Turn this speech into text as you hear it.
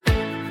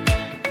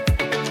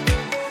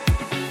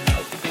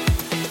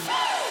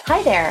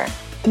Hi there.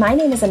 My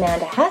name is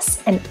Amanda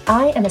Hess, and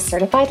I am a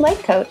certified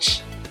life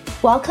coach.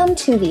 Welcome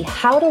to the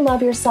How to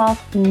Love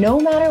Yourself No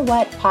Matter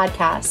What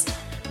podcast,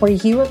 where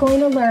you are going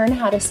to learn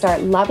how to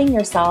start loving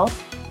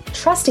yourself,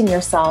 trusting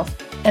yourself,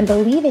 and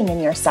believing in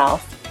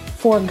yourself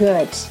for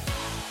good.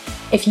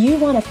 If you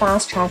want to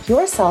fast track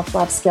your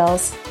self-love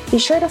skills, be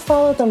sure to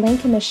follow the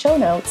link in the show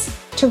notes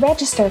to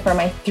register for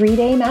my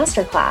 3-day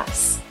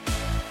masterclass.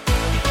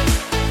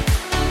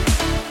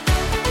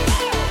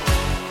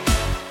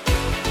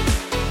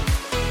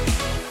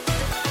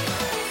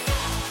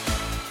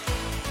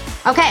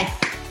 Okay.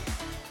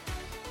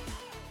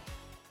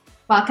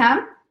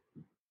 Welcome.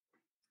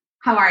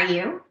 How are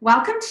you?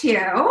 Welcome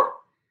to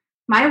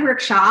my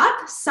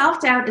workshop,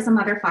 Self-Doubt is a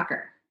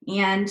Motherfucker.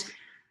 And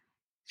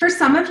for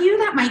some of you,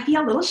 that might be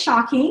a little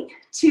shocking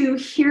to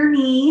hear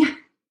me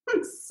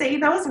say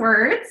those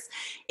words.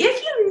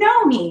 If you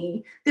know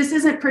me, this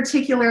isn't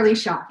particularly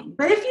shocking.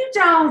 But if you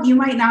don't, you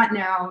might not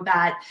know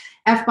that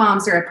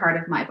F-bombs are a part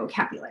of my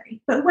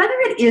vocabulary. But whether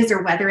it is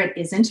or whether it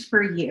isn't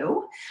for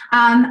you,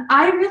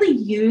 I really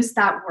use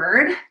that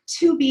word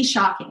to be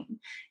shocking.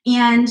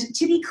 And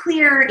to be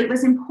clear, it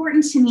was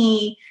important to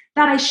me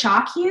that I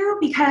shock you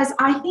because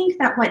I think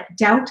that what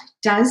doubt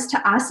does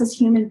to us as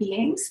human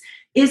beings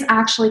is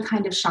actually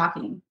kind of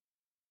shocking.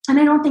 And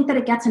I don't think that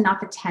it gets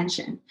enough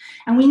attention.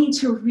 And we need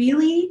to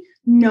really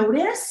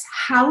notice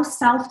how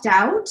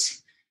self-doubt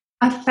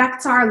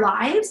affects our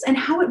lives and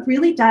how it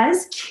really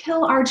does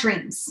kill our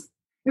dreams.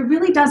 It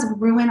really does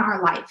ruin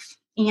our life.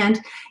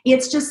 And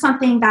it's just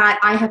something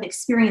that I have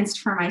experienced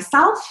for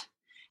myself.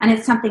 And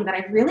it's something that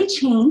I've really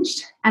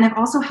changed. And I've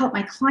also helped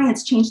my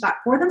clients change that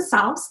for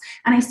themselves.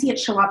 And I see it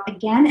show up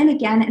again and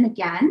again and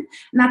again.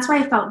 And that's why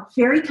I felt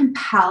very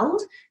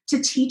compelled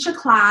to teach a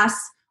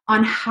class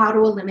on how to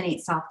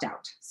eliminate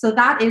self-doubt. So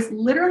that is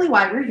literally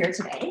why we're here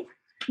today.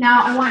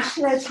 Now, I want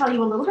to tell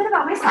you a little bit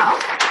about myself.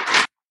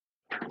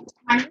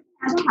 My name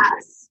is Amanda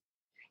Hess,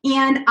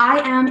 and I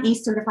am a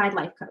certified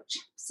life coach.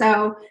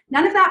 So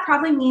none of that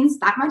probably means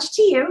that much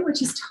to you,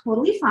 which is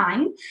totally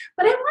fine.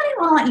 But what I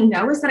want to let you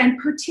know is that I'm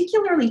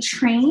particularly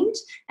trained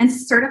and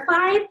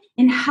certified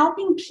in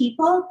helping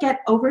people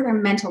get over their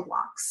mental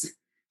blocks,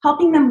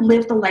 helping them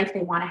live the life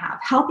they want to have,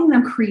 helping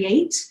them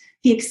create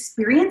the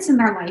experience in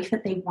their life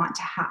that they want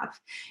to have.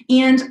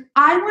 And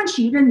I want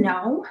you to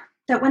know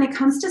that when it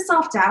comes to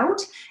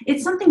self-doubt,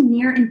 it's something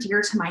near and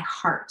dear to my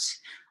heart.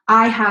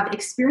 I have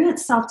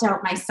experienced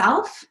self-doubt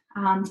myself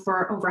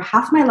for over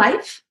half my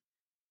life,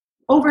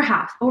 over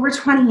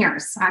 20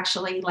 years,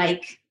 actually,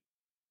 like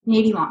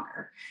maybe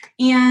longer.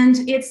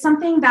 And it's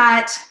something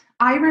that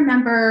I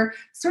remember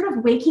sort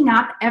of waking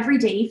up every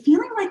day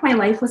feeling like my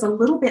life was a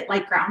little bit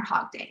like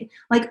Groundhog Day.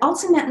 Like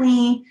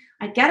ultimately,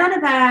 I'd get out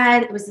of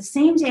bed, it was the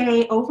same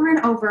day over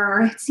and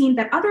over. It seemed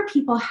that other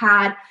people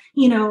had,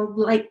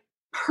 like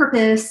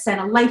purpose and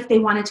a life they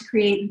wanted to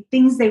create and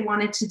things they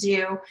wanted to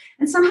do.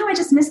 And somehow I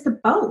just missed the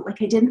boat.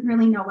 Like I didn't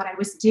really know what I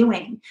was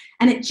doing.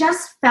 And it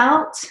just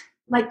felt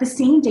like the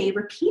same day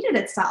repeated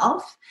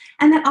itself.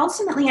 And that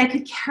ultimately I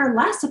could care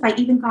less if I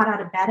even got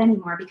out of bed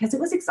anymore because it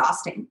was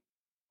exhausting.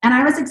 And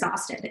I was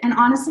exhausted. And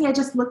honestly, I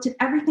just looked at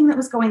everything that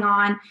was going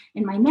on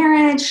in my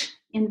marriage,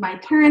 in my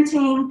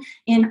parenting,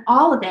 in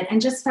all of it,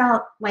 and just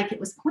felt like it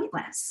was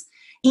pointless.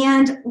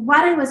 And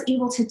what I was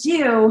able to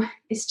do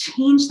is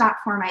change that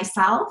for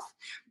myself.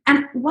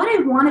 And what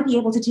I want to be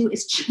able to do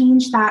is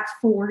change that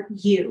for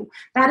you.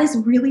 That is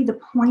really the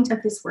point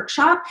of this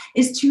workshop,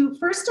 is to,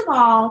 first of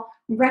all,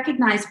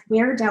 recognize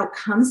where doubt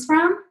comes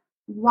from,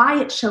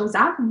 why it shows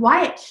up,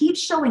 why it keeps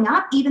showing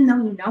up, even though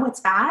you know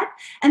it's bad,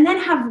 and then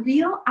have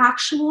real,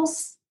 actual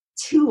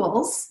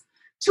tools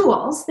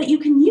that you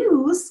can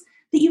use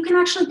that you can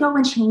actually go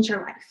and change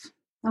your life,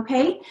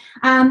 okay?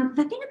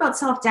 The thing about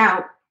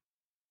self-doubt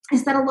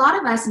is that a lot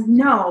of us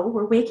know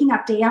we're waking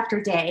up day after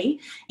day,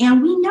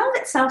 and we know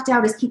that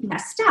self-doubt is keeping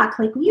us stuck.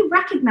 Like we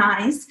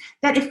recognize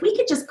that if we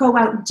could just go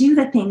out and do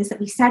the things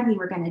that we said we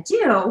were going to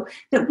do,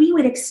 that we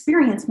would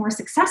experience more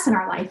success in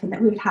our life and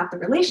that we would have the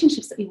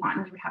relationships that we want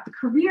and we would have the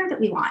career that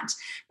we want,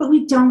 but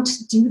we don't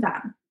do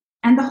them.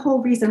 And the whole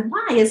reason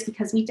why is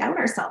because we doubt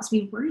ourselves.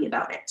 We worry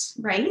about it,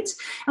 right?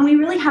 And we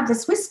really have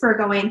this whisper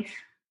going,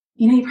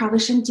 you probably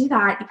shouldn't do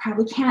that. You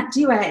probably can't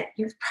do it.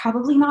 You're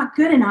probably not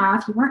good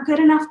enough. You weren't good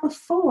enough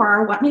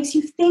before. What makes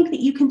you think that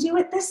you can do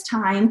it this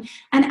time?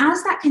 And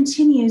as that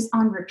continues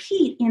on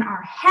repeat in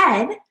our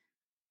head,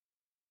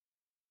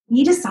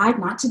 we decide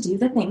not to do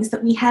the things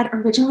that we had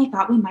originally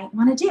thought we might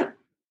want to do.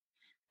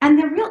 And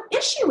the real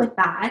issue with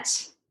that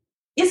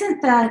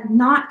isn't the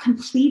not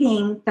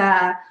completing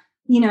the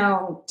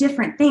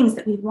different things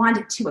that we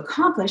wanted to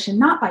accomplish, and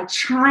not by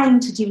trying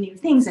to do new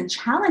things and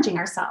challenging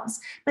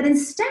ourselves, but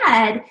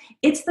instead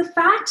it's the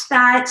fact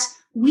that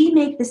we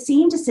make the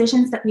same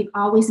decisions that we've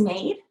always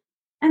made,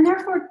 and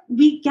therefore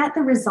we get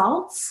the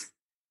results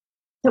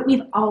that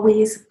we've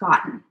always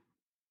gotten,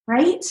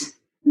 right?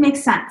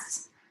 Makes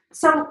sense.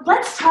 So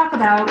let's talk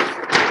about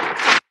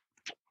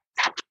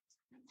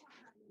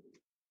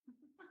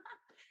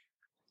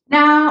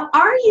now,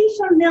 are you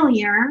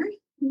familiar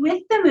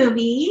with the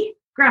movie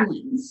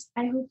Gremlins.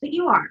 I hope that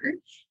you are.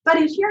 But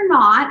if you're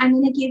not, I'm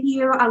going to give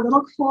you a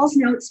little Cole's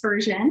Notes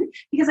version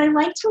because I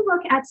like to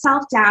look at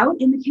self-doubt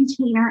in the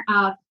container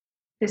of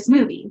this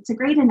movie. It's a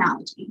great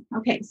analogy.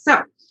 Okay,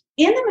 so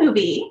in the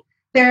movie,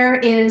 there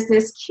is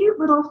this cute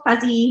little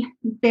fuzzy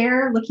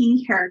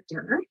bear-looking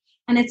character,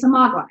 and it's a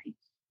Mogwai.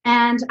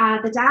 And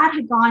the dad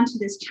had gone to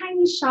this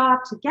Chinese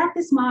shop to get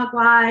this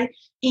Mogwai,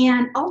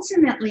 and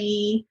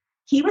ultimately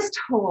he was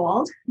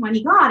told when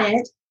he got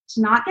it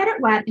to not get it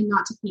wet and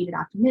not to feed it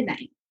after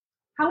midnight.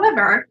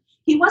 However,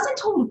 he wasn't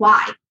told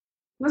why.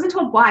 He wasn't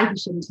told why he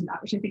shouldn't do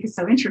that, which I think is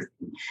so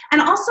interesting.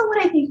 And also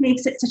what I think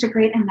makes it such a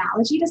great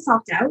analogy to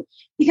self-doubt,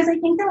 because I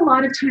think that a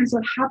lot of times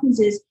what happens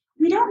is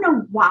we don't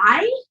know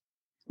why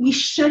we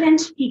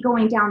shouldn't be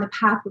going down the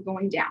path we're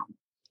going down.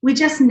 We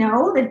just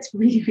know that it's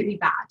really, really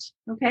bad,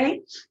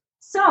 okay?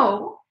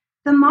 So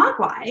the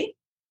Mogwai,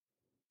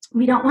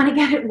 we don't want to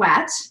get it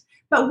wet,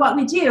 but what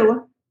we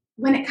do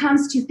when it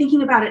comes to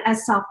thinking about it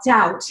as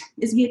self-doubt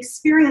is we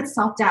experience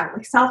self-doubt.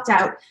 Like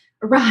self-doubt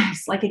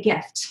arrives like a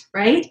gift,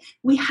 right?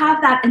 We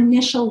have that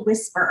initial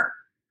whisper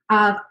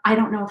of, I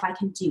don't know if I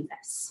can do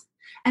this.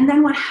 And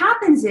then what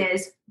happens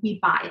is we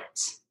buy it.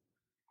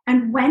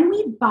 And when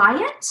we buy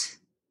it,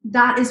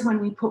 that is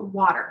when we put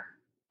water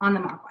on the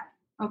Mogwai,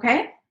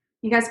 okay?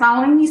 You guys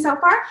following me so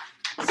far?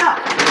 So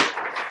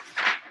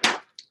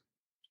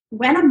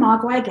when a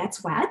Mogwai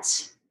gets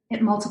wet,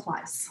 it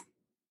multiplies.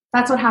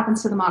 That's what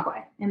happens to the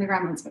Mogwai in the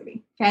Gremlins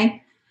movie,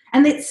 okay?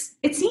 And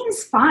it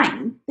seems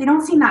fine. They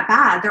don't seem that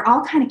bad. They're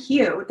all kind of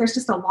cute. There's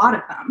just a lot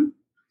of them.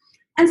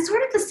 And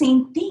sort of the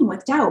same thing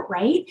with doubt,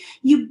 right?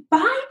 You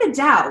buy the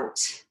doubt,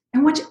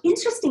 and what's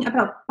interesting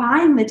about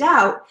buying the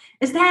doubt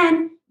is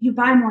then you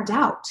buy more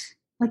doubt.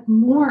 Like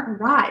more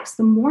arrives.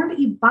 The more that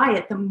you buy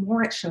it, the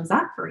more it shows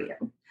up for you.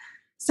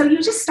 So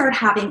you just start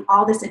having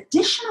all this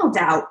additional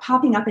doubt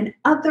popping up in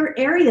other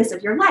areas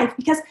of your life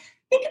because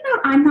think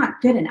about I'm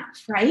not good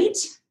enough, right?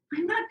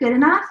 I'm not good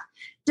enough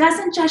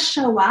doesn't just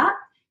show up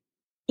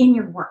in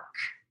your work.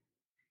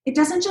 It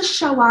doesn't just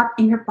show up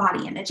in your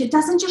body image. It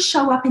doesn't just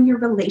show up in your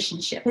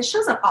relationship. It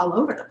shows up all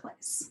over the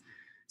place.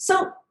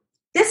 So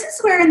this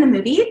is where in the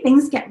movie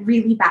things get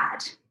really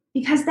bad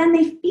because then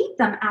they feed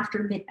them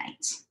after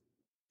midnight.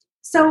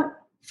 So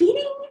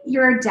feeding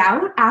your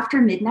doubt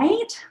after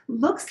midnight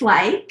looks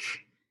like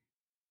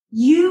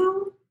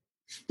you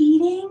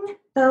feeding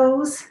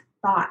those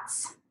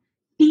thoughts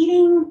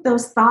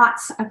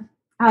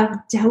of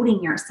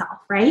doubting yourself,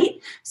 right?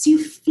 So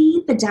you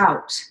feed the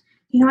doubt.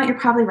 You know what? You're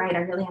probably right. I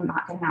really am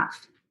not good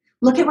enough.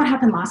 Look at what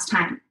happened last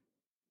time.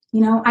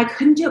 You know, I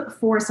couldn't do it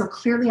before, so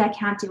clearly I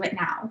can't do it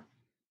now.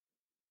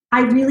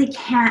 I really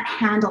can't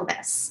handle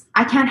this.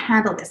 I can't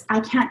handle this. I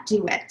can't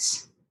do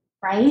it,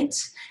 right?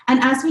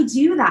 And as we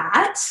do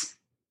that,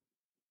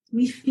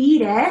 we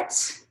feed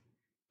it,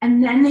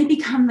 and then they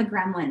become the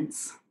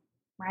gremlins,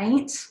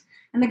 right?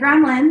 And the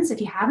gremlins, if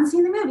you haven't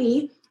seen the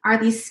movie, are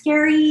these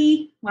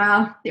scary,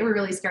 well, they were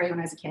really scary when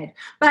I was a kid,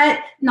 but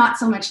not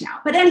so much now.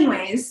 But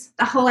anyways,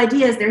 the whole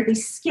idea is they're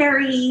these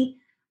scary,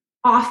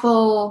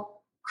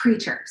 awful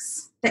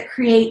creatures that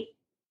create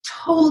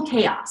total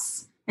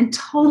chaos and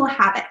total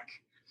havoc.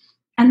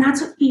 And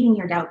that's what feeding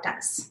your doubt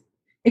does.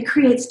 It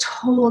creates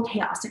total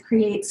chaos. It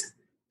creates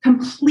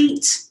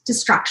complete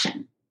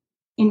destruction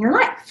in your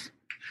life.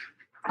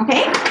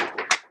 Okay?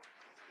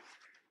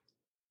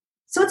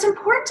 So it's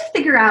important to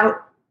figure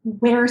out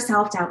where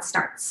self-doubt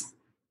starts.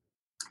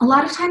 A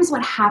lot of times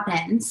what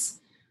happens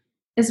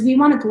is we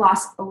want to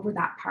gloss over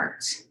that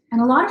part.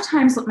 And a lot of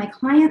times what my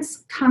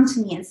clients come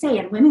to me and say,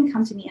 and women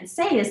come to me and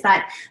say, is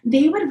that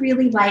they would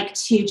really like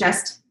to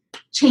just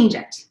change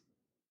it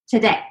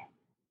today,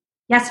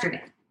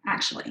 yesterday,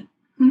 actually.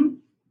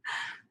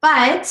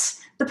 But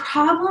the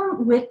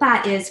problem with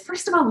that is,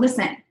 first of all,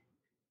 listen,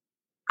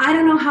 I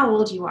don't know how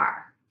old you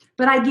are,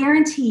 but I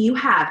guarantee you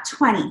have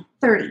 20,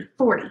 30,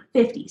 40,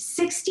 50,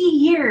 60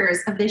 years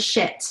of this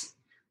shit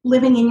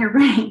living in your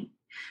brain.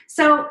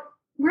 So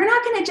we're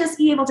not going to just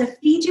be able to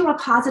feed you a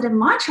positive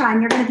mantra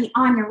and you're going to be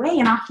on your way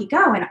and off you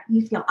go and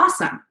you feel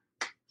awesome.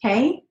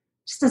 Okay? It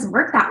just doesn't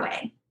work that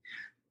way.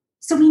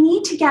 So we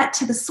need to get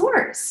to the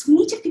source. We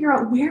need to figure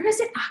out where is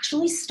it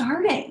actually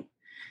starting.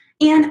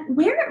 And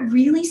where it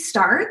really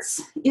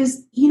starts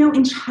is,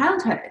 in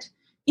childhood.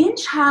 In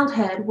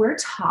childhood, we're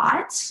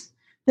taught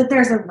that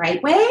there's a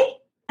right way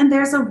and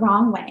there's a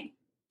wrong way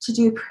to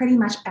do pretty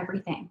much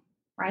everything.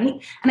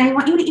 Right? And I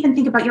want you to even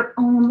think about your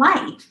own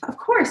life. Of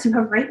course, you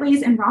have right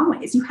ways and wrong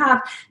ways. You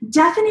have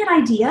definite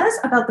ideas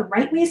about the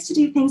right ways to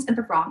do things and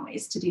the wrong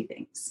ways to do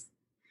things.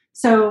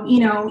 So,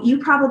 you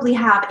probably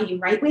have a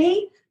right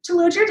way to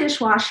load your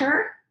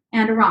dishwasher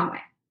and a wrong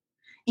way.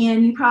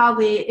 And you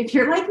probably, if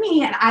you're like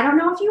me, and I don't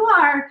know if you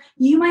are,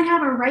 you might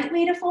have a right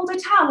way to fold a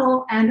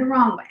towel and a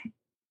wrong way.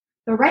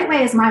 The right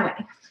way is my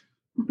way.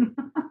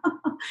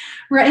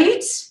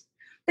 Right?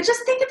 But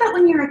just think about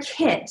when you're a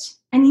kid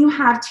and you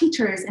have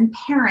teachers and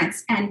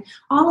parents and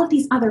all of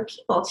these other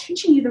people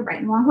teaching you the right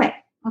and wrong way,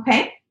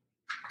 okay?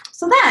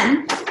 So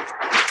then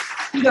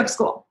you go to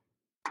school,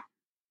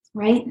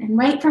 right? And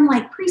right from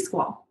like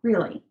preschool,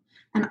 really,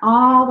 and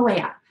all the way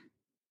up.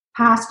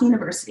 past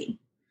university.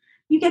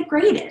 You get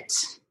graded.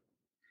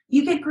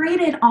 You get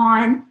graded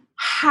on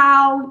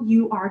how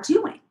you are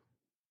doing.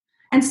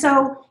 And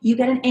so you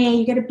get an A,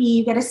 you get a B,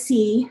 you get a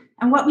C.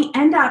 And what we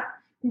end up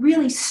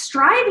really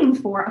striving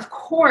for, of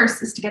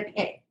course, is to get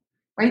the A,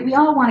 right? We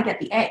all want to get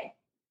the A.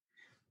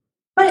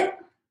 But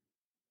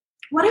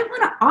what I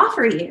want to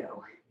offer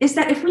you is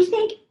that if we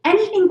think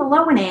anything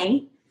below an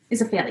A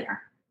is a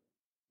failure,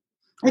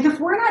 like if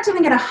we're not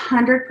doing it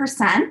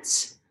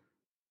 100%,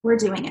 we're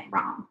doing it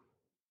wrong.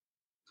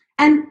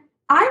 And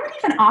I would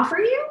even offer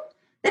you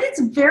that it's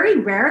very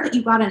rare that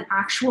you got an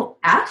actual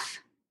F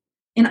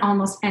in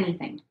almost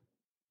anything.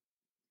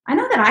 I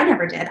know that I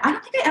never did. I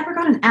don't think I ever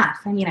got an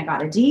F. I mean, I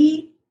got a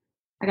D.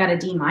 I got a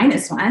D-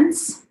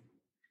 once.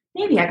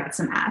 Maybe I got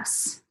some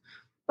Fs.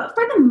 But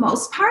for the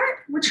most part,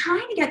 we're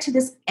trying to get to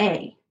this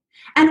A.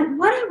 And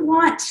what I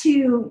want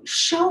to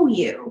show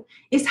you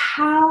is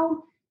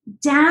how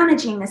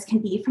damaging this can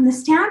be from the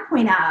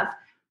standpoint of,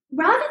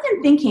 rather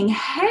than thinking,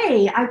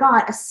 hey, I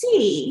got a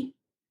C,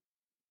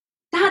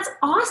 that's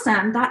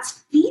awesome.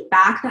 That's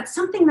feedback. That's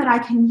something that I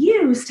can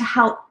use to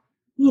help,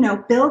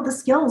 build the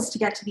skills to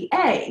get to the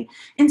A.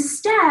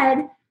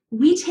 Instead,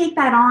 we take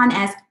that on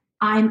as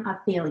I'm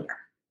a failure,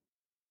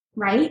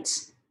 right?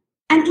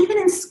 And even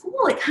in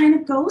school, it kind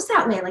of goes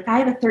that way. Like I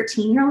have a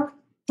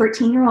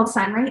 13-year-old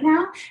son right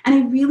now, and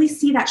I really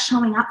see that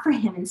showing up for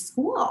him in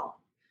school.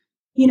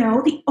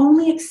 The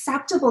only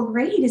acceptable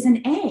grade is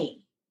an A.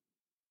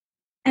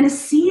 And a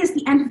C is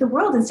the end of the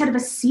world. Instead of a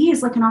C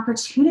is like an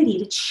opportunity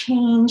to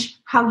change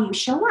how you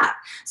show up.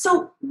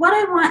 So what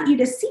I want you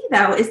to see,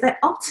 though, is that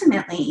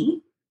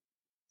ultimately,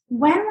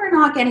 when we're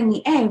not getting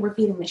the A, we're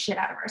beating the shit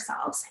out of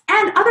ourselves.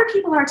 And other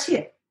people are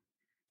too.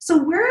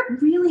 So we're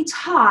really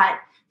taught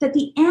that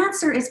the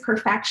answer is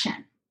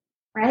perfection,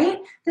 right?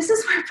 This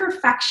is where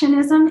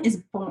perfectionism is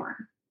born.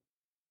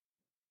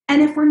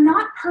 And if we're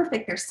not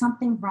perfect, there's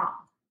something wrong.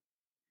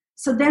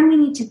 So then we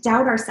need to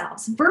doubt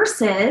ourselves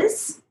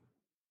versus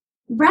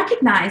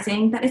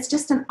recognizing that it's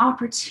just an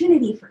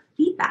opportunity for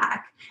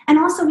feedback. And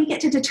also we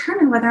get to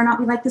determine whether or not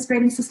we like this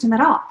grading system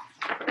at all.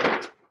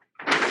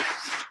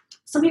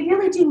 So we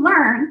really do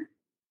learn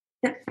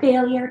that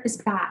failure is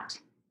bad.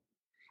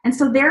 And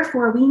so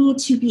therefore we need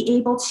to be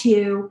able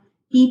to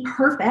be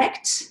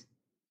perfect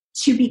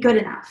to be good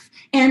enough.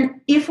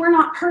 And if we're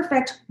not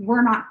perfect,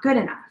 we're not good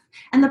enough.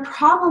 And the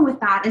problem with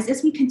that is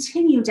as we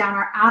continue down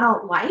our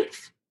adult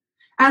life,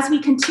 as we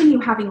continue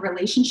having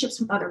relationships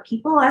with other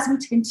people, as we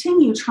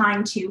continue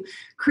trying to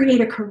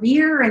create a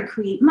career and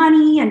create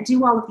money and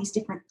do all of these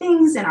different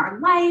things in our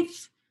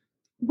life,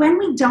 when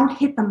we don't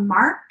hit the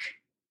mark,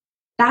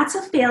 that's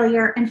a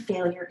failure, and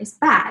failure is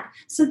bad.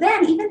 So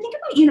then even think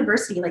about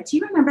university. Like, do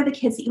you remember the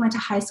kids that you went to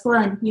high school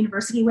and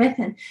university with,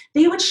 and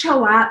they would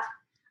show up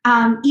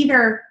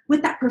either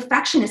with that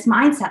perfectionist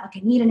mindset, like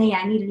I need an A,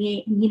 I need an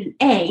A, I need an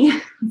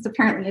A. It's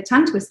apparently a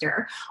tongue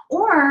twister,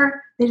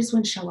 or they just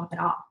wouldn't show up at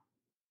all.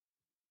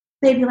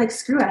 They'd be like,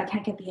 screw it, I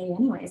can't get the A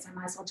anyways. I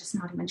might as well just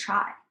not even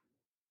try.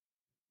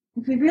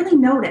 If we really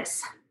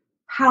notice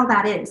how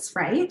that is,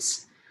 right?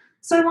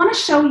 So I want to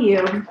show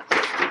you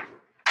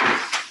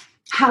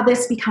how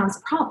this becomes a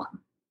problem.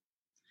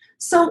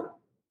 So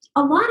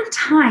a lot of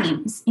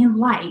times in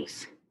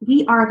life,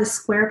 we are the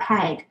square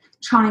peg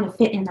trying to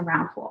fit in the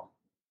round hole.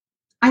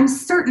 I'm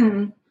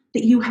certain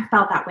that you have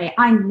felt that way.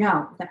 I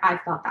know that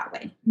I've felt that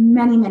way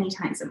many, many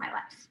times in my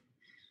life.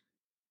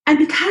 And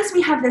because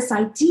we have this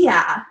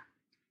idea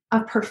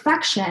of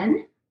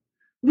perfection,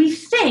 we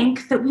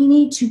think that we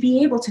need to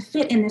be able to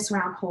fit in this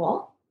round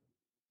hole.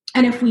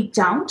 And if we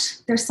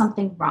don't, there's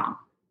something wrong,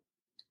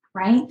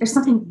 right? There's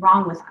something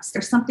wrong with us.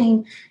 There's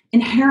something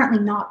inherently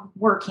not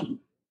working.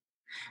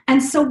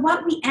 And so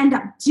what we end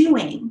up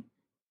doing,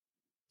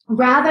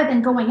 rather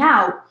than going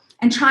out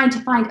and trying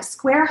to find a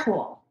square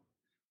hole,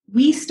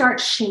 we start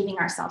shaving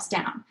ourselves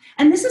down.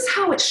 And this is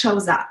how it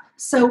shows up.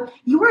 So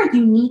you're a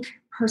unique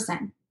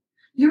person.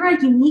 You're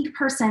a unique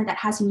person that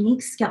has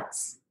unique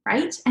skills,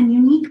 right? And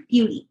unique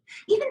beauty.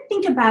 Even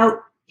think about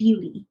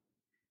beauty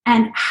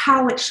and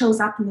how it shows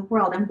up in the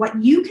world and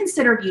what you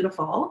consider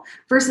beautiful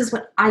versus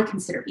what I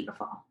consider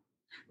beautiful,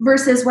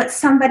 versus what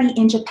somebody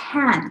in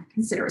Japan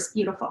considers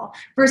beautiful,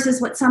 versus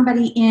what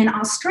somebody in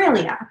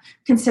Australia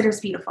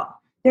considers beautiful.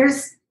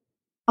 There's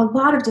a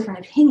lot of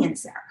different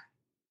opinions there,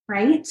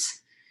 right?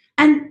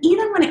 And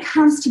even when it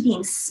comes to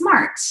being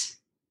smart,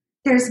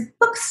 there's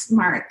book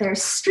smart,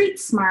 there's street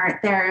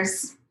smart,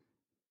 there's,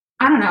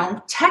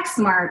 tech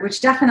smart, which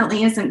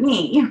definitely isn't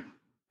me.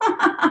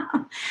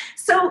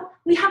 So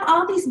we have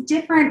all these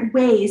different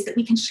ways that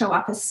we can show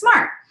up as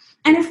smart.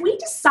 And if we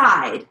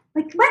decide,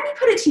 let me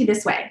put it to you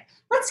this way.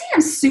 Let's say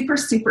I'm super,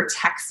 super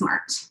tech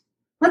smart.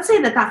 Let's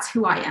say that that's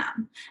who I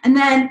am. And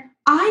then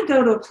I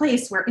go to a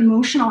place where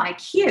emotional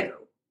IQ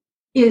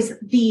is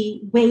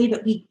the way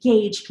that we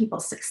gauge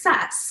people's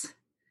success.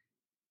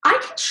 I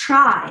can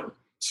try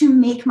to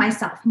make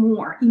myself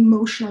more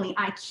emotionally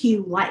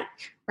IQ-like,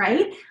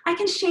 right? I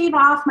can shave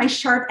off my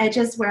sharp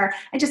edges where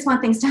I just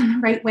want things done the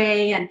right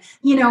way. And,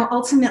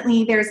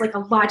 ultimately there's like a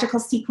logical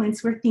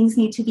sequence where things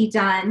need to be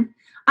done.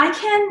 I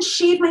can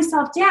shave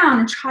myself down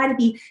and try to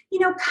be,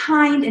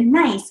 kind and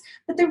nice.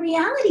 But the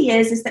reality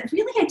is that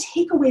really I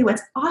take away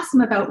what's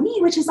awesome about me,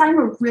 which is I'm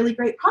a really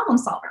great problem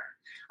solver.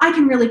 I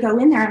can really go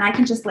in there and I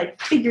can just like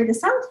figure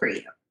this out for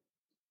you,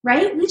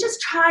 right? We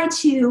just try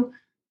to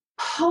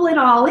pull it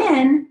all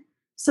in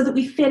so that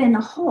we fit in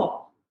the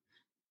hole.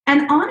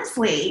 And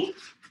honestly,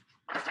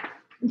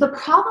 the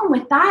problem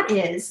with that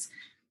is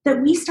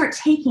that we start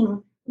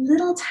taking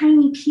little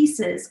tiny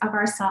pieces of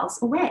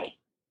ourselves away,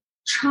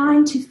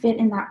 trying to fit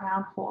in that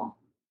round hole,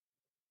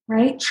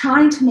 right?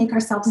 Trying to make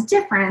ourselves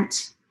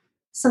different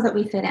so that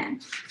we fit in.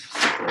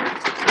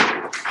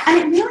 And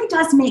it really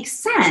does make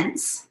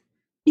sense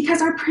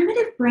because our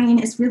primitive brain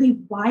is really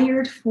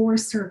wired for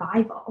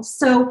survival.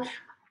 So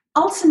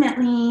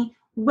ultimately,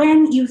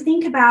 when you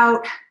think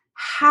about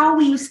how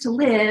we used to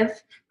live,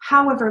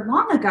 however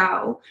long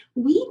ago,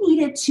 we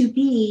needed to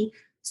be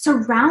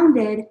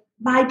surrounded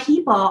by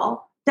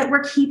people that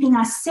were keeping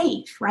us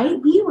safe,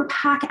 right? We were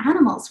pack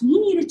animals. We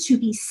needed to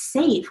be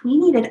safe. We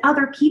needed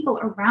other people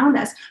around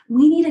us.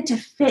 We needed to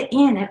fit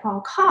in at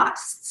all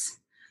costs.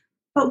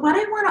 But what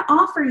I want to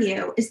offer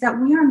you is that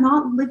we are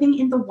not living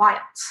in the wild.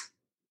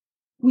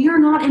 We are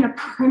not in a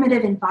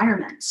primitive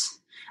environment.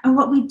 And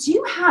what we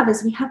do have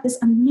is we have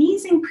this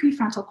amazing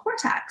prefrontal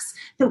cortex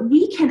that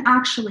we can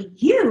actually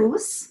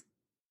use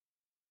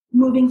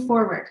moving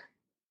forward.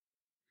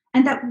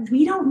 And that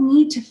we don't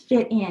need to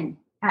fit in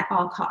at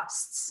all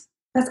costs.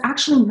 That's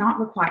actually not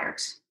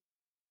required.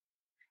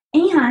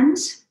 And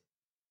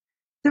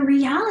the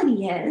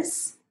reality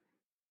is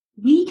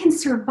we can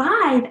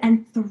survive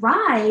and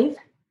thrive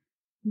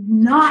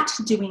not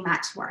doing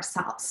that to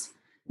ourselves,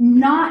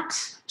 not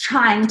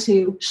trying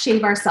to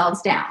shave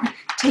ourselves down,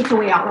 take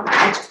away all of our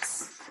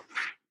edges.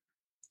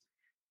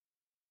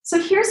 So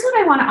here's what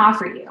I want to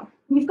offer you.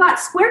 You've got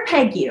Square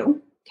Peg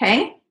You,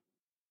 okay?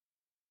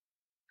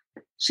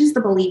 She's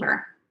the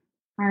believer,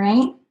 all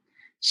right?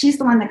 She's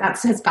the one that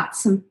has got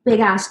some big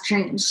ass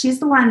dreams. She's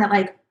the one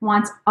that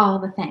wants all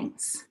the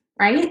things,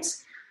 right?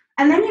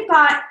 And then you've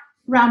got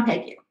Round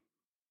Peg You.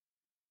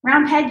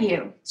 Round Peg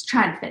You is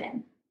trying to fit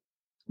in,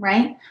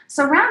 right?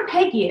 So Round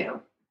Peg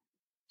You,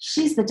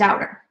 she's the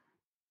doubter.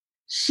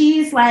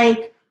 She's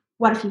like,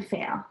 what if you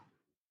fail?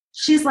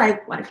 She's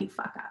like, what if you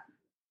fuck up?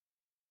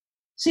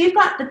 So you've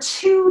got the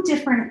two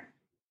different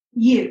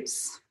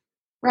yous,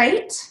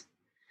 right?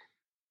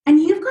 And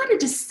you've got to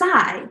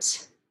decide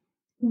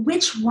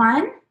which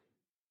one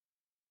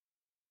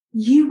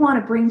you want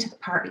to bring to the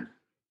party.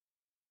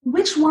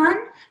 Which one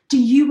do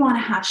you want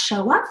to have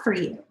show up for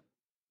you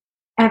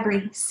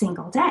every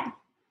single day?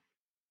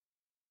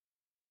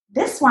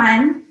 This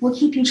one will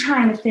keep you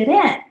trying to fit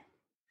in.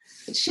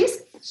 But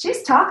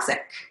she's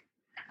toxic.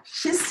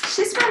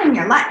 She's running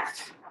your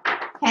life,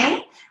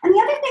 okay? And the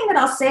other thing that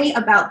I'll say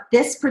about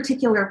this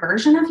particular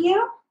version of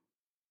you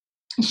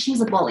is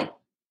she's a bully,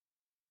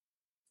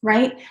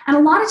 right? And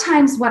a lot of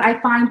times what I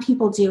find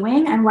people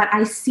doing and what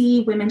I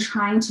see women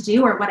trying to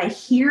do, or what I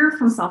hear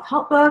from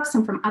self-help books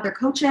and from other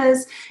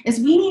coaches, is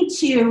we need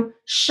to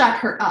shut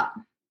her up.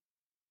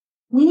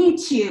 We need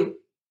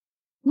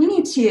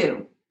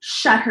to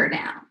shut her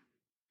down.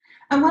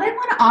 And what I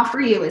want to offer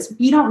you is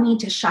we don't need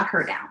to shut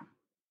her down.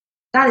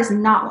 That is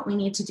not what we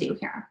need to do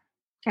here,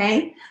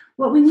 okay?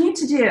 What we need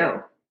to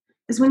do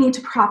is we need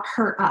to prop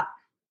her up.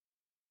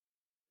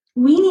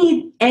 We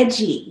need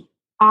edgy,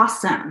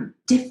 awesome,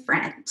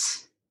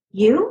 different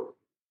you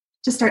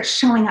to start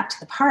showing up to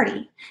the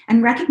party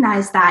and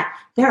recognize that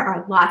there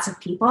are lots of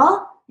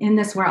people in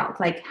this world.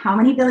 Like, how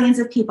many billions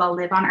of people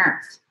live on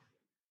Earth?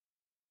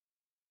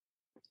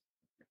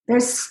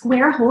 There's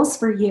square holes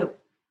for you.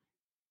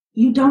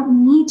 You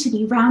don't need to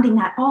be rounding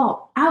that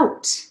all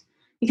out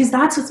because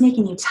that's what's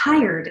making you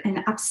tired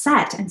and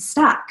upset and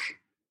stuck.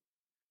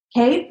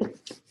 Okay?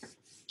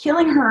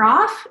 Killing her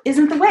off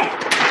isn't the way.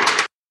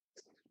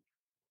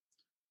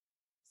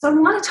 So I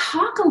want to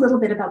talk a little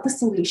bit about the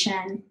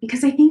solution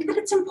because I think that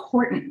it's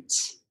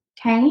important.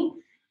 Okay?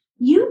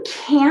 You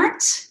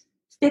can't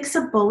fix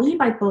a bully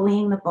by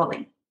bullying the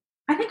bully.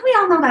 I think we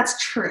all know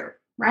that's true,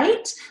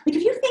 right? Like,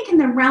 if you think in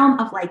the realm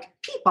of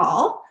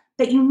people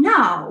that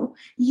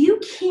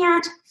you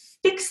can't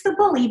fix the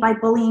bully by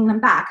bullying them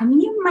back. I mean,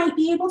 you might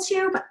be able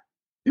to, but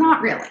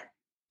not really.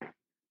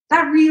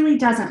 That really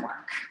doesn't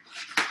work.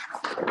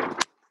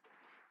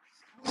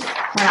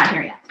 We're not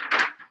here yet.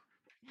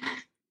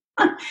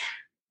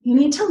 You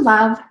need to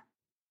love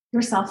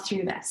yourself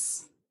through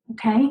this,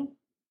 okay?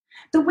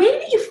 The way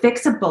that you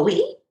fix a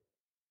bully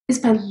is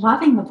by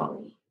loving the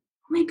bully.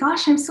 Oh my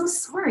gosh, I'm so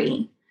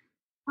sorry.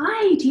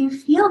 Why do you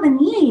feel the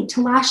need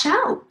to lash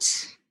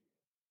out?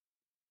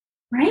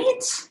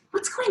 Right?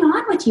 What's going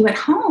on with you at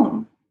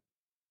home?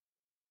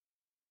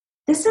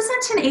 This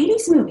isn't an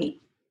 80s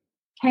movie,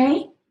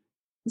 okay?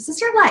 This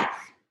is your life.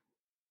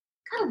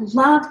 You gotta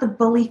love the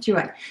bully through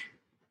it.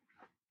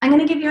 I'm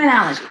gonna give you an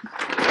analogy.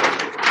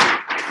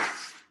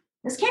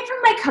 This came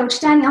from my coach,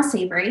 Danielle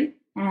Savory,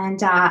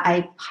 and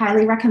I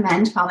highly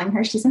recommend following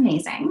her. She's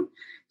amazing.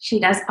 She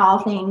does all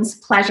things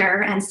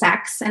pleasure and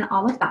sex and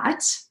all of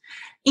that.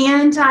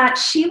 And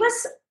she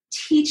was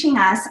teaching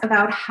us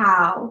about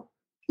how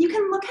you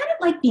can look at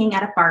it like being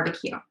at a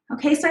barbecue.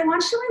 Okay, so I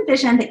want you to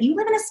envision that you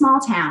live in a small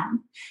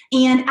town,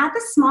 and at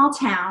the small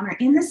town or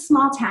in this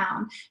small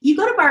town, you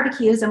go to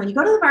barbecues, and when you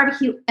go to the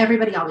barbecue,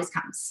 everybody always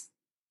comes.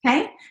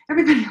 Okay,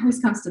 everybody always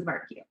comes to the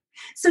barbecue.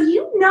 So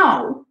you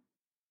know,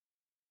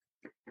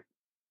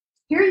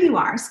 here you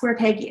are, square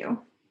peg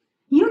you.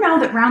 You know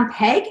that round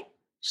peg,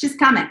 she's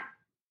coming.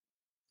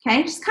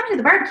 Okay, she's coming to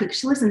the barbecue because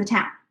she lives in the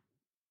town,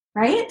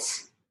 right?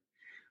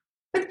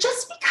 But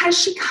just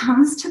because she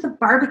comes to the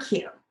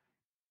barbecue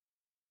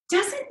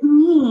doesn't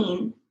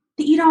mean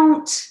that you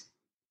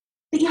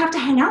have to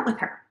hang out with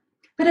her.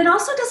 But it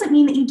also doesn't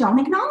mean that you don't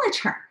acknowledge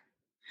her.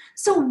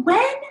 So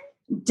when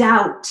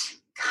doubt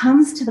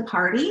comes to the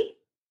party, you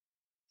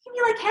can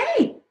be like,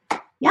 hey,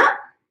 yep,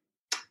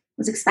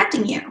 was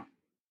expecting you,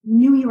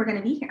 knew you were going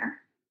to be here.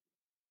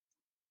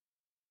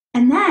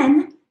 And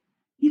then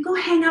you go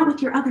hang out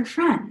with your other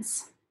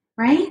friends,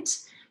 right?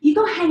 You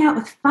go hang out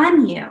with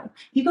fun you.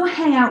 You go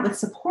hang out with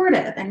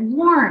supportive and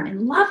warm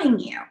and loving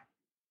you.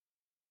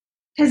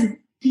 Because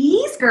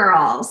these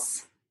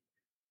girls,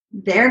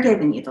 they're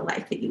giving you the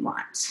life that you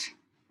want.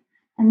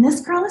 And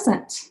this girl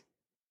isn't.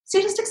 So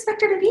you just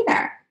expect her to be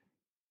there.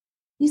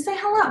 You say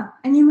hello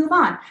and you move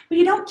on. But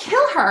you don't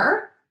kill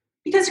her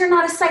because you're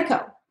not a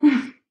psycho.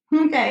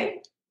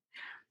 Okay?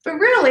 But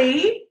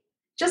really,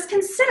 just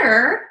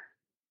consider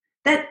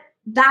that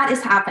that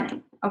is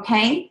happening.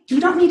 Okay?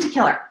 You don't need to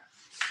kill her.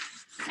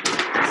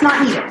 It's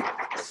not needed.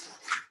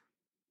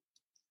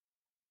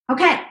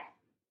 Okay.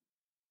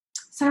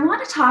 So I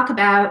want to talk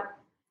about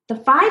the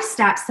 5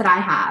 steps that I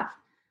have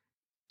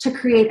to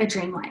create a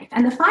dream life,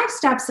 and the 5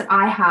 steps that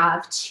I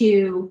have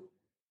to,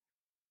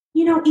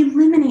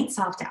 eliminate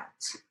self-doubt.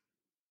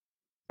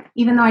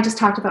 Even though I just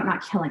talked about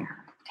not killing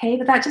her, okay?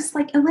 But that just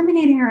like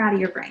eliminating her out of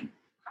your brain.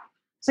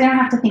 So you don't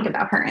have to think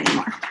about her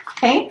anymore,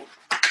 okay?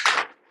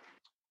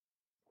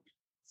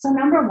 So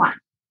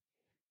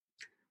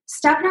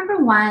step number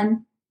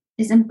one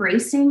is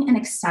embracing and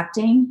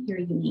accepting your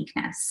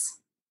uniqueness.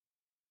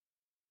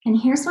 And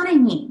here's what I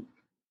mean.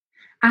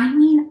 I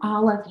mean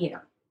all of you.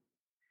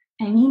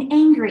 I mean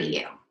angry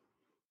you.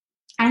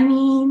 I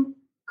mean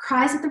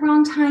cries at the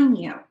wrong time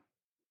you.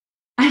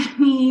 I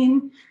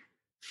mean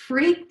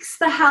freaks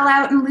the hell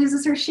out and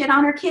loses her shit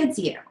on her kids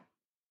you.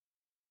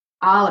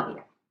 All of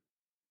you.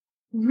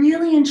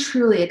 Really and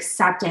truly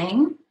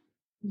accepting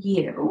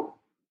you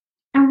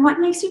and what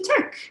makes you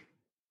tick,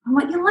 and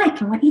what you like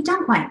and what you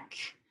don't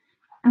like,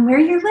 and where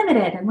you're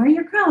limited and where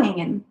you're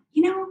growing, and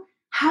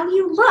how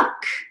you look.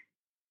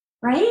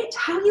 Right?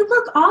 How you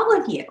look, all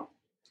of you,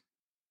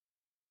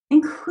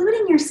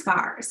 including your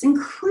scars,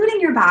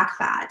 including your back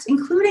fat,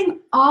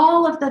 including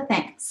all of the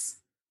things.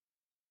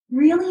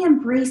 Really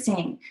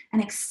embracing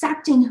and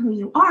accepting who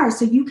you are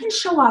so you can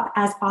show up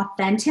as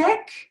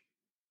authentic,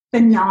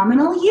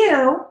 phenomenal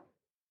you.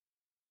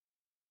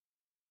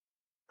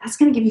 That's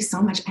going to give you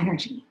so much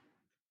energy.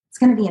 It's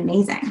going to be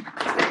amazing.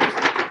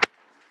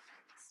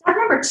 Step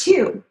number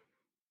 2,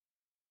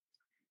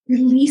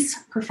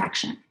 release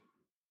perfection.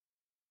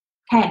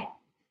 Okay,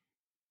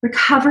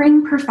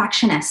 recovering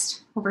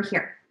perfectionist over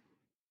here,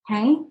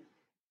 okay?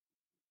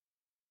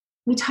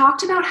 We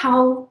talked about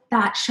how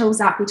that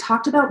shows up. We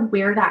talked about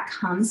where that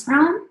comes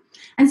from.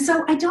 And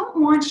so I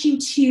don't want you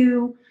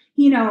to,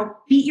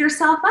 beat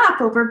yourself up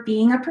over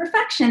being a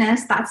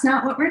perfectionist. That's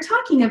not what we're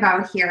talking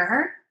about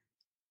here.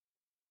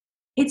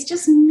 It's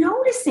just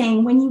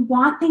noticing when you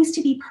want things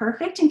to be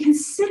perfect and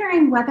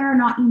considering whether or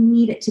not you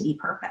need it to be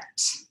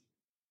perfect,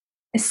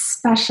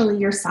 especially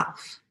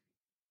yourself.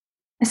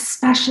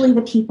 Especially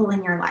the people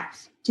in your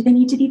life. Do they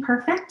need to be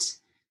perfect?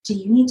 Do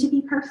you need to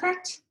be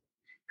perfect?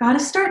 Got to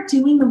start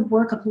doing the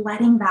work of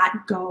letting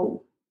that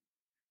go.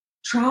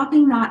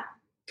 Dropping that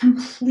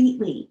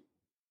completely.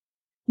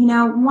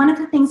 One of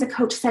the things a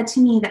coach said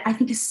to me that I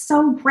think is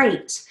so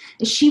great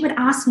is she would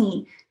ask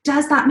me,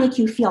 does that make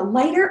you feel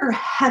lighter or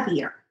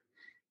heavier?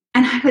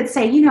 And I would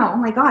say, oh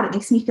my God, it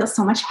makes me feel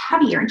so much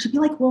heavier. And she'd be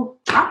like, well,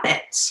 drop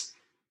it.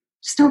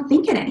 Just don't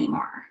think it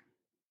anymore.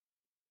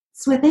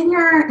 It's within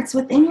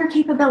your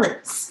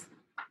capabilities.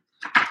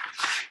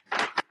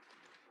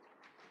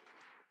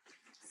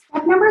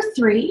 Step number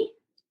 3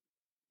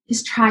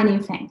 is try new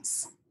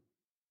things.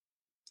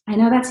 I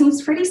know that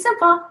seems pretty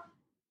simple,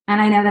 and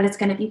I know that it's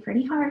going to be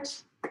pretty hard.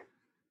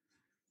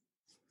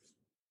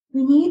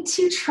 We need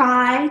to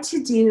try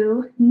to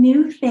do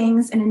new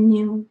things in a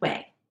new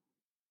way.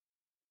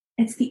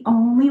 It's the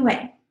only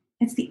way.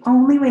 It's the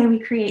only way we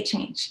create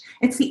change.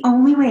 It's the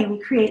only way we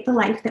create the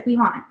life that we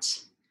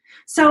want.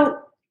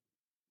 So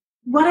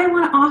what I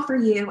want to offer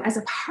you as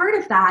a part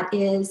of that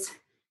is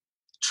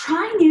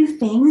try new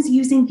things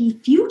using the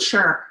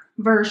future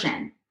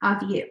version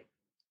of you.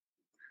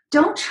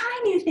 Don't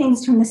try new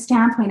things from the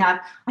standpoint of,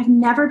 I've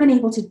never been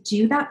able to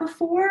do that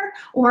before,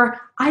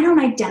 or I don't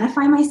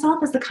identify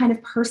myself as the kind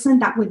of person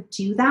that would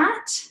do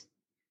that.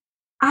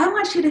 I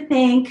want you to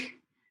think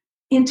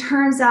in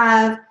terms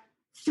of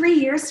 3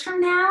 years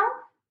from now.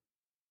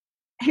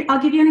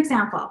 I'll give you an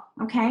example,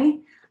 okay?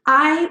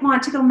 I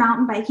want to go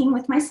mountain biking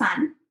with my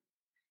son,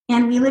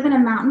 and we live in a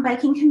mountain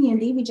biking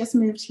community. We just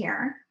moved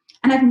here,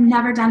 and I've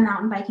never done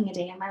mountain biking a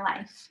day in my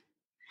life.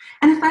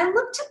 And if I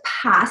looked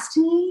past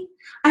me,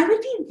 I would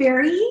be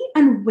very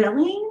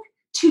unwilling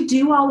to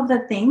do all of the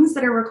things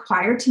that are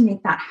required to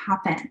make that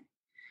happen,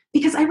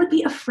 because I would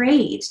be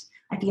afraid.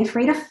 I'd be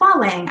afraid of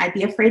falling. I'd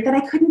be afraid that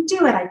I couldn't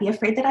do it. I'd be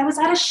afraid that I was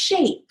out of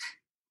shape,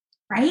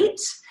 right?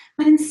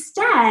 But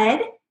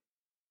instead,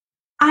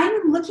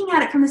 I'm looking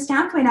at it from the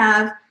standpoint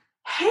of,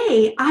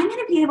 hey, I'm going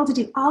to be able to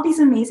do all these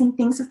amazing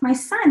things with my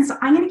son, so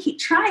I'm going to keep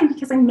trying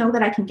because I know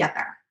that I can get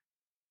there.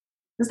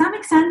 Does that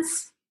make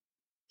sense?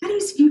 How do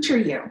you future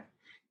you?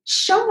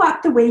 Show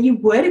up the way you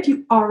would if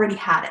you already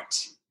had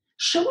it.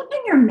 Show up in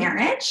your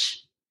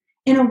marriage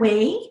in a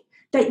way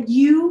that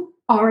you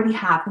already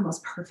have the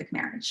most perfect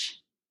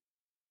marriage,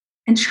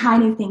 and try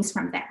new things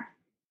from there.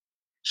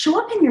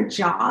 Show up in your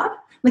job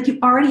like you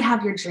already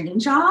have your dream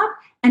job,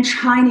 and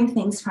try new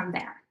things from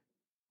there.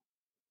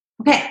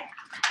 Okay.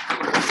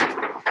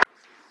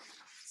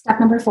 Step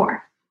number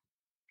 4.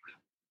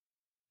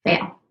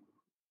 Fail.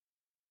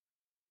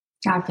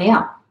 Gotta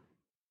fail.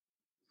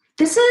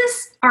 This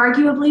is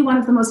arguably one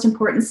of the most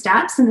important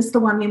steps, and it's the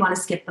one we want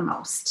to skip the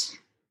most.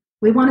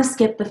 We want to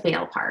skip the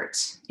fail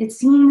part. It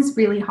seems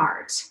really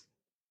hard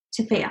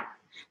to fail,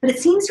 but it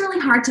seems really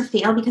hard to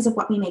fail because of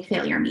what we make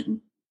failure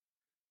mean,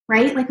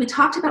 right? Like we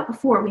talked about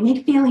before, we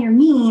make failure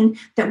mean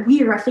that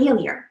we are a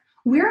failure.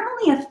 We're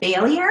only a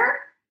failure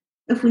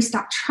if we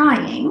stop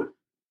trying.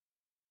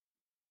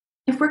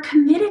 If we're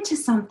committed to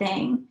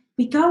something,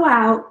 we go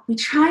out, we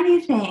try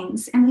new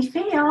things, and we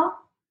fail,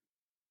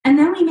 and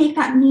then we make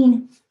that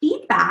mean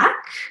feedback,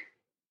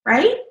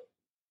 right?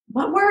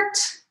 What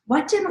worked?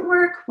 What didn't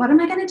work? What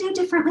am I going to do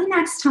differently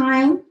next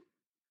time?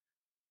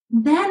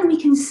 Then we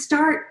can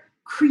start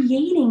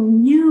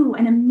creating new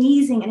and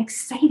amazing and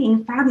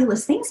exciting,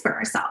 fabulous things for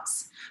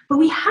ourselves. But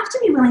we have to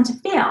be willing to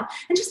fail.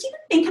 And just even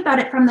think about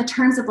it from the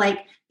terms of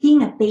like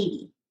being a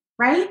baby,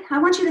 right? I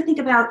want you to think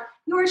about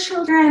your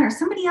children or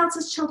somebody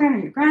else's children or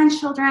your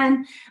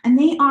grandchildren, and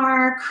they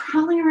are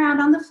crawling around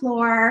on the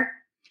floor,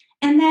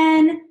 and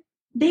then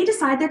they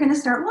decide they're going to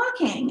start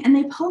walking, and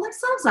they pull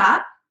themselves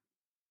up,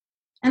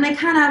 and they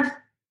kind of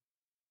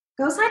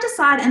go side to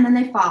side, and then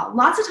they fall.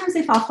 Lots of times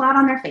they fall flat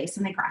on their face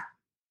and they cry,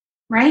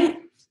 right?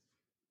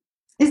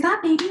 Is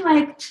that baby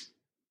like,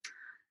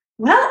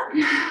 well,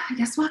 I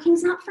guess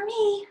walking's not for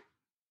me?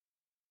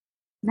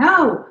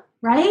 No,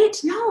 right?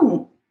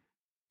 No,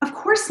 of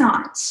course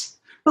not.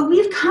 But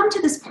we've come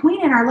to this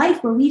point in our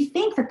life where we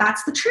think that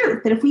that's the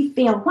truth, that if we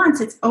fail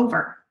once, it's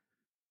over.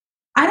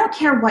 I don't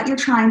care what you're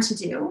trying to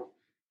do.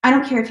 I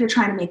don't care if you're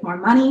trying to make more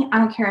money. I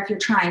don't care if you're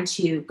trying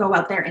to go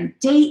out there and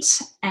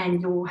date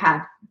and you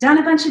have done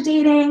a bunch of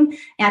dating.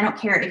 And I don't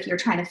care if you're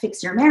trying to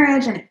fix your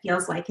marriage and it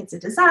feels like it's a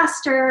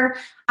disaster.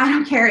 I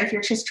don't care if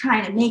you're just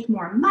trying to make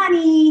more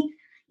money,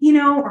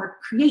 or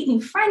create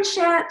new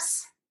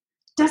friendships.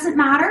 Doesn't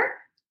matter.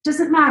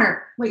 Doesn't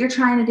matter what you're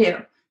trying to do.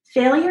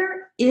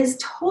 Failure is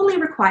totally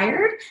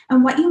required,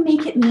 and what you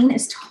make it mean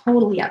is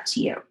totally up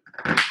to you.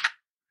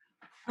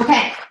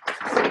 Okay.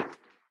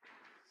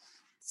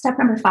 Step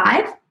number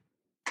 5.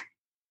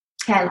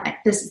 Okay,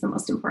 this is the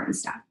most important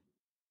step,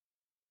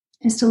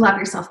 is to love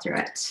yourself through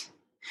it.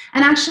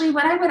 And actually,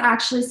 what I would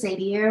actually say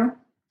to you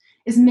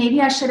is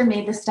maybe I should have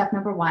made this step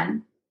number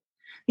 1,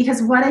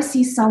 because what I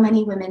see so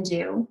many women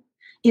do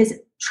is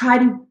try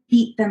to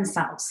beat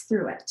themselves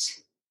through it.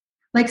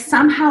 Like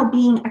somehow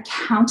being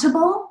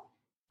accountable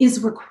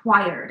is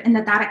required, and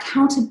that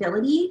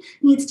accountability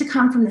needs to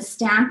come from the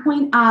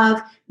standpoint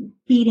of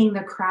beating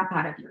the crap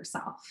out of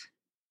yourself.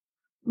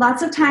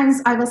 Lots of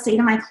times I will say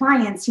to my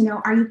clients,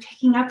 are you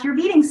picking up your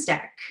beating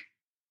stick?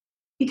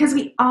 Because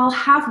we all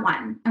have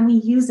one and we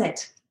use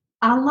it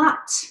a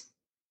lot.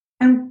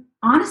 And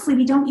honestly,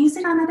 we don't use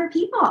it on other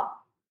people.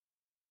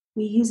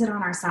 We use it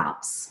on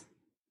ourselves.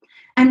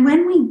 And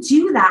when we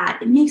do that,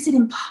 it makes it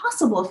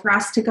impossible for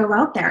us to go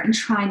out there and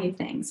try new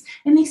things.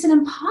 It makes it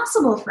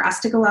impossible for us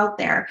to go out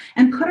there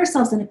and put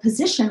ourselves in a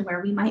position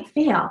where we might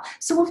fail.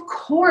 So of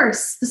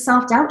course, the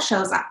self-doubt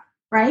shows up,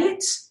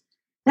 right?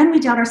 Then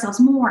we doubt ourselves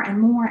more and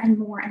more and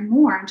more and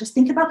more. And just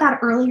think about that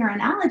earlier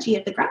analogy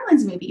of the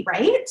Gremlins movie,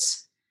 right?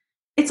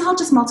 It's all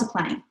just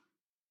multiplying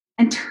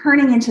and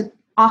turning into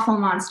awful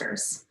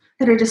monsters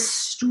that are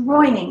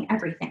destroying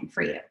everything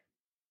for you.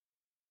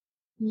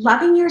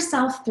 Loving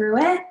yourself through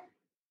it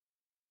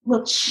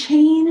will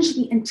change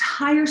the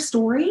entire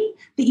story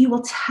that you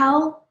will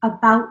tell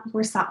about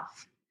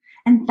yourself.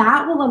 And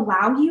that will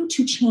allow you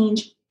to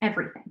change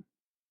everything.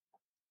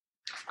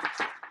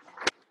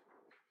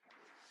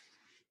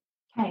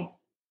 Okay.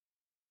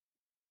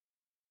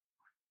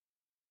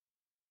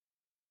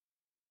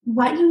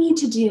 What you need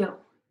to do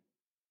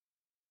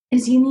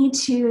is you need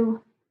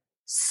to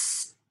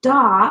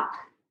stop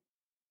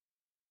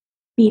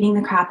beating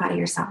the crap out of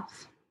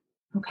yourself.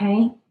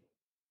 Okay?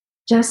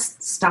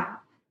 Just stop.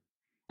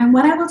 And And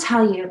what I will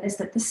tell you is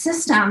that the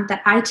system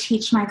that I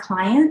teach my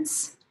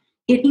clients,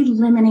 it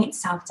eliminates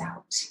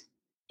self-doubt.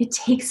 It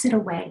takes it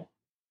away.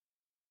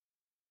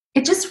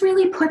 It just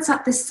really puts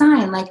up this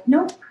sign like,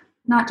 nope,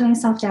 not doing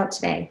self-doubt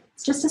today.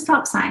 It's just a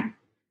stop sign.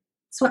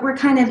 It's what we're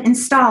kind of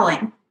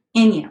installing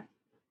in you.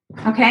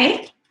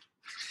 Okay?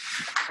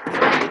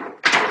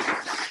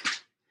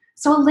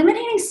 So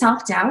eliminating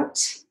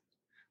self-doubt,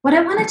 what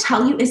I want to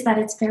tell you is that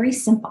it's very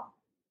simple.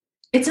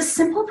 It's a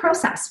simple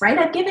process, right?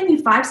 I've given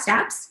you 5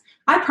 steps.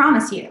 I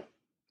promise you,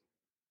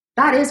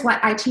 that is what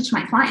I teach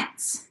my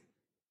clients.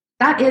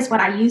 That is what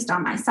I used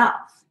on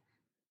myself.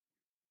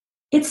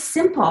 It's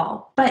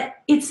simple, but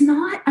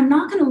I'm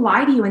not going to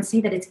lie to you and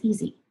say that it's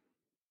easy.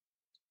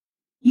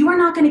 You are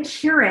not going to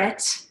cure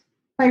it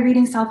by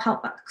reading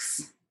self-help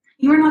books.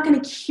 You are not going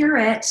to cure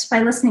it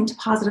by listening to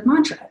positive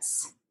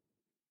mantras.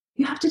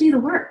 You have to do the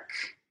work.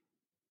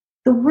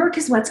 The work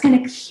is what's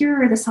going to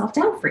cure the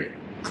self-doubt for you.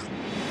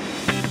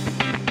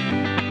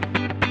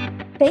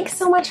 Thanks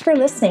so much for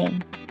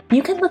listening.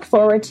 You can look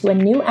forward to a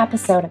new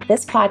episode of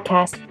this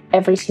podcast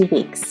every 2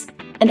 weeks.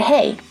 And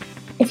hey,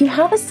 if you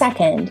have a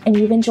second and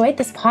you've enjoyed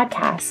this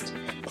podcast,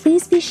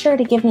 please be sure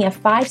to give me a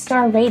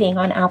 5-star rating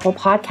on Apple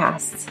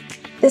Podcasts.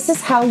 This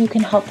is how you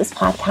can help this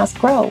podcast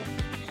grow.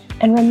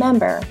 And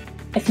remember,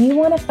 if you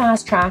want to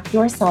fast track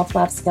your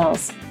self-love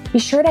skills, be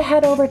sure to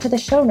head over to the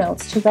show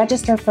notes to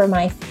register for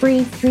my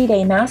free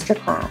 3-day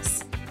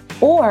masterclass.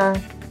 Or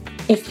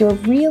if you're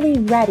really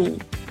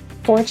ready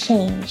for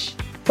change,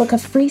 book a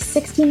free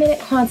 60-minute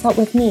consult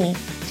with me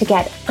to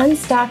get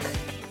unstuck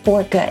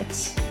for good.